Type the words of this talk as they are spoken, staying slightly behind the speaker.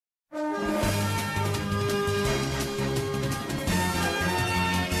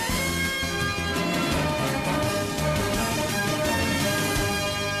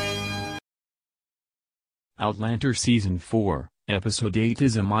Outlander Season 4, Episode 8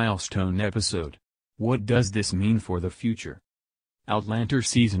 is a milestone episode. What does this mean for the future? Outlander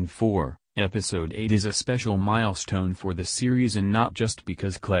Season 4, Episode 8 is a special milestone for the series, and not just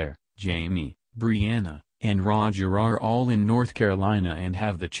because Claire, Jamie, Brianna, and Roger are all in North Carolina and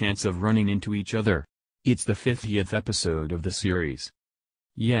have the chance of running into each other. It's the 50th episode of the series.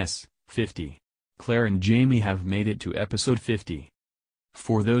 Yes, 50. Claire and Jamie have made it to episode 50.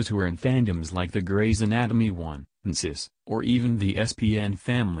 For those who are in fandoms like the Grey's Anatomy one, NCIS, or even the SPN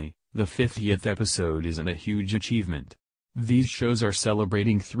family, the 50th episode isn't a huge achievement. These shows are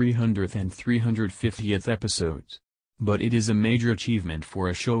celebrating 300th and 350th episodes. But it is a major achievement for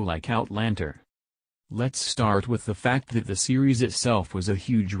a show like Outlander. Let's start with the fact that the series itself was a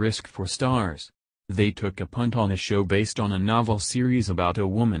huge risk for stars. They took a punt on a show based on a novel series about a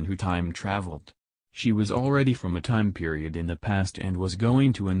woman who time traveled. She was already from a time period in the past and was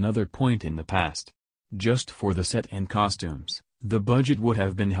going to another point in the past. Just for the set and costumes, the budget would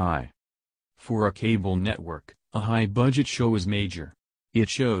have been high. For a cable network, a high-budget show is major. It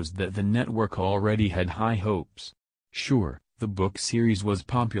shows that the network already had high hopes. Sure, the book series was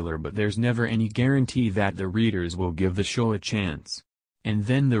popular, but there's never any guarantee that the readers will give the show a chance. And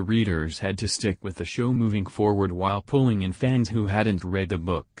then the readers had to stick with the show moving forward while pulling in fans who hadn't read the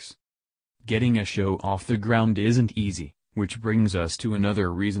books. Getting a show off the ground isn't easy, which brings us to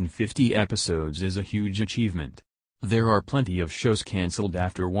another reason 50 episodes is a huge achievement. There are plenty of shows cancelled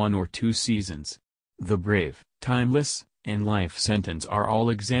after 1 or 2 seasons. The Brave, Timeless, and Life Sentence are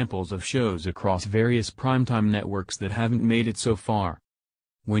all examples of shows across various primetime networks that haven't made it so far.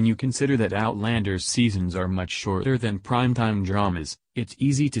 When you consider that Outlander's seasons are much shorter than primetime dramas, it's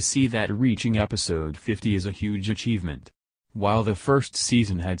easy to see that reaching episode 50 is a huge achievement. While the first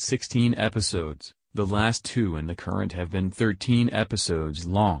season had 16 episodes, the last 2 and the current have been 13 episodes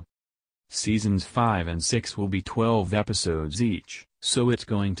long. Seasons 5 and 6 will be 12 episodes each, so it's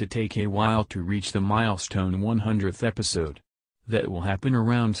going to take a while to reach the milestone 100th episode. That will happen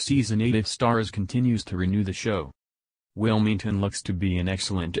around season 8 if Starz continues to renew the show. Wilmington looks to be an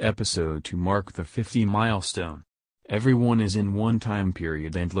excellent episode to mark the 50 milestone. Everyone is in one time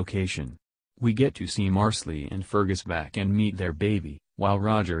period and location. We get to see Marcelly and Fergus back and meet their baby, while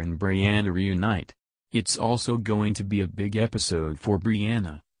Roger and Brianna reunite. It's also going to be a big episode for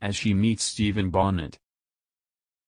Brianna, as she meets Stephen Bonnet,